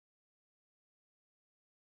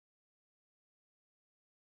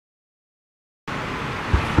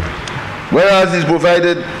Whereas is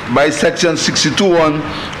provided by Section 62(1)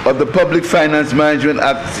 of the Public Finance Management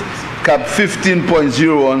Act, Cap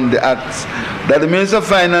 15.01, the Act, that the Minister of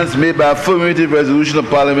Finance may, by affirmative resolution of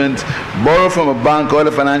Parliament, borrow from a bank or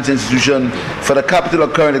other financial institution for the capital or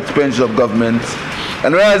current expenditure of government.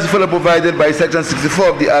 And whereas further provided by Section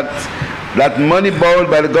 64 of the Act, that money borrowed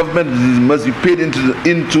by the government must be paid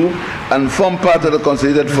into and form part of the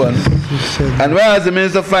consolidated fund. And whereas the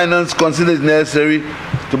Minister of Finance considers it necessary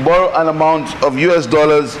to borrow an amount of US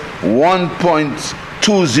dollars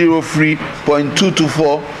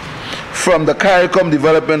 1.203.224 from the CARICOM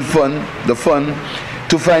Development Fund, the fund,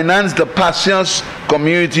 to finance the Patience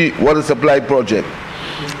Community Water Supply Project.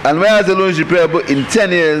 And whereas the loan is repayable in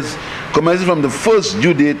 10 years, commencing from the first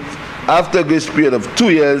due date after a grace period of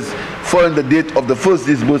 2 years following the date of the first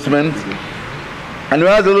disbursement, and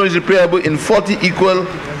whereas the loan is repayable in 40 equal,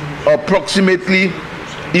 approximately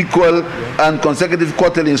equal and consecutive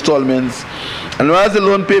quarterly installments, and whereas the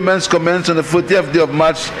loan payments commence on the 40th day of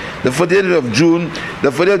March, the 40th day of June, the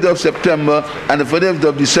 40th day of September, and the 40th day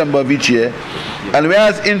of December of each year, and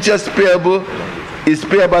whereas interest payable is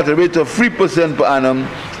payable at a rate of 3% per annum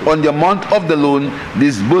on the amount of the loan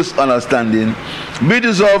disbursed on outstanding, be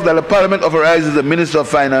resolved that the Parliament authorizes the Minister of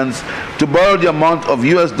Finance to borrow the amount of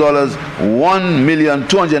US dollars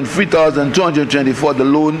 1,203,224, the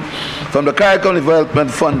loan from the CARICOM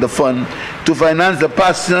Development Fund, the fund, to finance the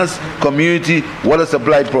Patience Community Water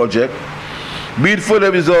Supply Project. Be it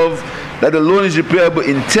further resolved that the loan is repayable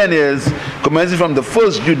in 10 years, commencing from the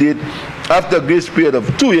first due date after a grace period of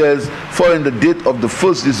 2 years following the date of the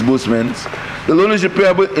first disbursement. The loan is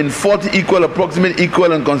repayable in 40 equal, approximate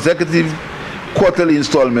equal, and consecutive quarterly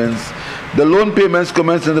installments. The loan payments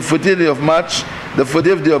commence on the 40th day of March, the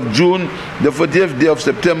 40th day of June, the 40th day of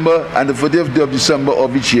September, and the 40th day of December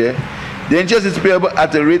of each year. The interest is payable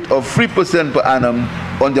at a rate of 3% per annum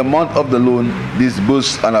on the amount of the loan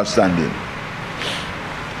disbursed and outstanding.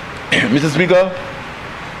 Mr. Speaker,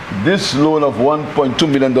 this loan of $1.2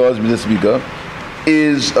 million, Mr. Speaker,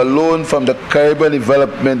 is a loan from the Caribbean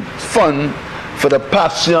Development Fund for the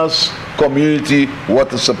Patience Community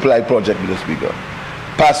Water Supply Project, Mr. Speaker.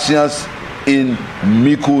 Patience in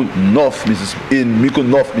Mico North, Mr.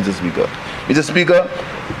 Speaker. Mr. Speaker,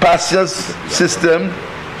 Patience system,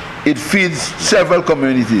 it feeds several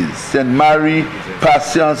communities: St. Mary,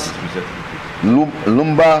 Patience,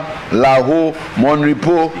 Lumba, Laho,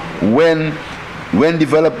 Monrepo, Wen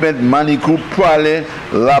Development, Manicou, Poile,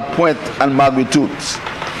 La Pointe, and Marguerite.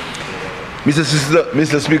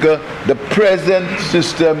 Mr. Speaker, the present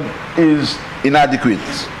system is inadequate.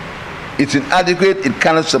 It's inadequate. It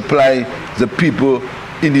cannot supply the people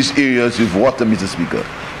in these areas with water, Mr. Speaker.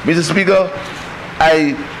 Mr. Speaker,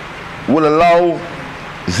 I will allow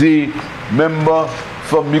the member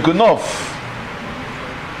from Mico North.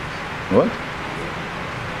 What?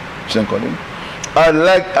 I'd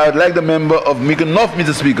like the member of Mico North,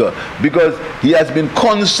 Mr. Speaker, because he has been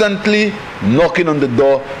constantly knocking on the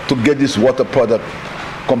door to get this water product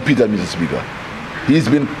completed, Mr. Speaker. He's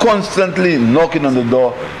been constantly knocking on the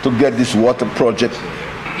door to get this water project,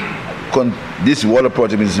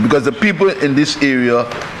 because the people in this area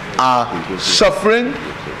are suffering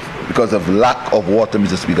because of lack of water,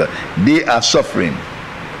 Mr. Speaker. They are suffering.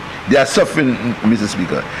 They are suffering, Mr.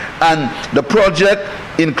 Speaker. And the project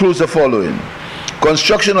includes the following: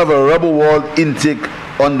 construction of a rubber wall intake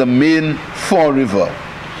on the main Fawn River,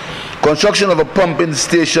 construction of a pumping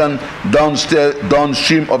station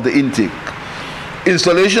downstream of the intake,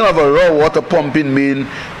 installation of a raw water pumping main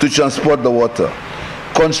to transport the water,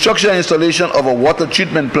 construction and installation of a water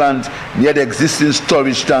treatment plant near the existing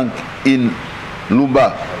storage tank in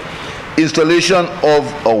Lumba, installation of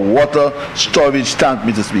a water storage tank,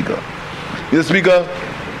 Mr. Speaker. Mr. Speaker,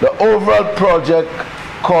 the overall project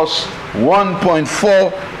costs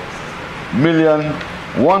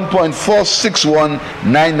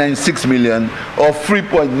 $1.461,996 million, or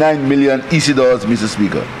 3.9 million EC dollars, Mr.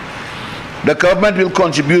 Speaker. The government will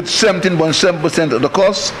contribute 17.7% of the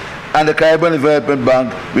cost, and the Caribbean Development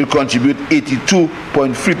Bank will contribute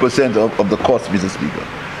 82.3% of the cost, Mr. Speaker.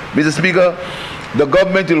 Mr. Speaker, the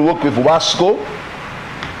government will work with WASCO,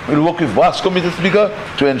 Mr. Speaker,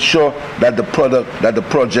 to ensure that the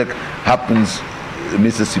project happens,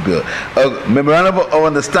 Mr. Speaker. A memorandum of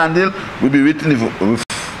understanding will be written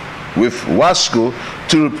with WASCO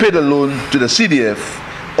to repay the loan to the CDF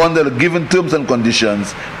under the given terms and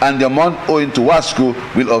conditions, and the amount owing to WASCO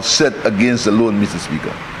will offset against the loan, Mr.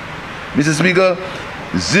 Speaker. Mr. Speaker,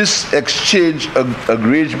 this exchange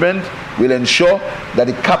agreement will ensure that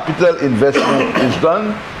the capital investment is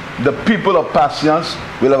done, the people of Patience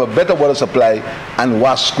will have a better water supply, and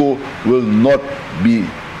WASCO will not be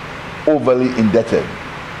overly indebted.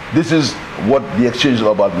 This is what the exchange is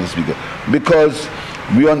all about, Mr. Speaker. Because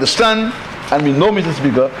we understand and we know, Mr.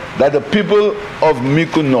 Speaker, that the people of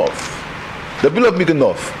Miko North,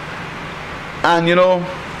 and you know,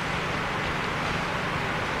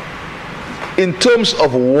 in terms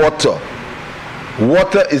of water,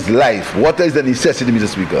 water is life. Water is a necessity, Mr.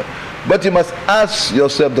 Speaker. But you must ask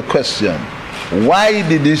yourself the question, why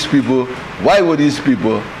were these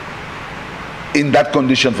people in that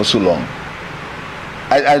condition for so long?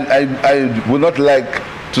 I would not like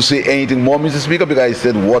to say anything more, Mr. Speaker, because I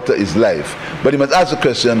said water is life. But you must ask the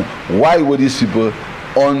question, why were these people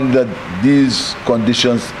under these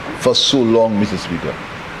conditions for so long, Mr. Speaker?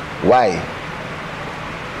 Why?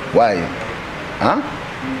 Why? Huh?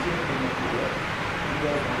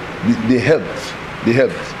 They helped,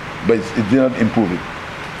 but it did not improve it.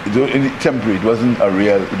 It was only temporary. It wasn't a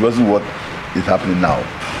real. It wasn't what is happening now.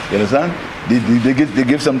 You understand? They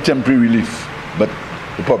give some temporary relief, but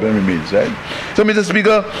the problem remains, right? So, Mr.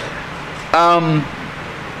 Speaker,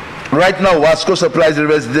 right now, Wasco supplies the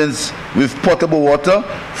residents with potable water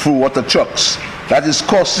through water trucks. That is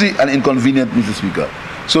costly and inconvenient, Mr. Speaker.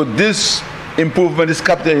 So this improvement, this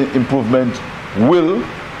capital improvement, will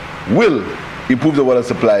improve the water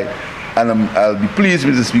supply, and I'll be pleased,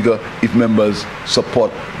 Mr. Speaker, if members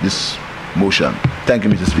support this motion. Thank you,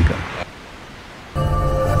 Mr. Speaker.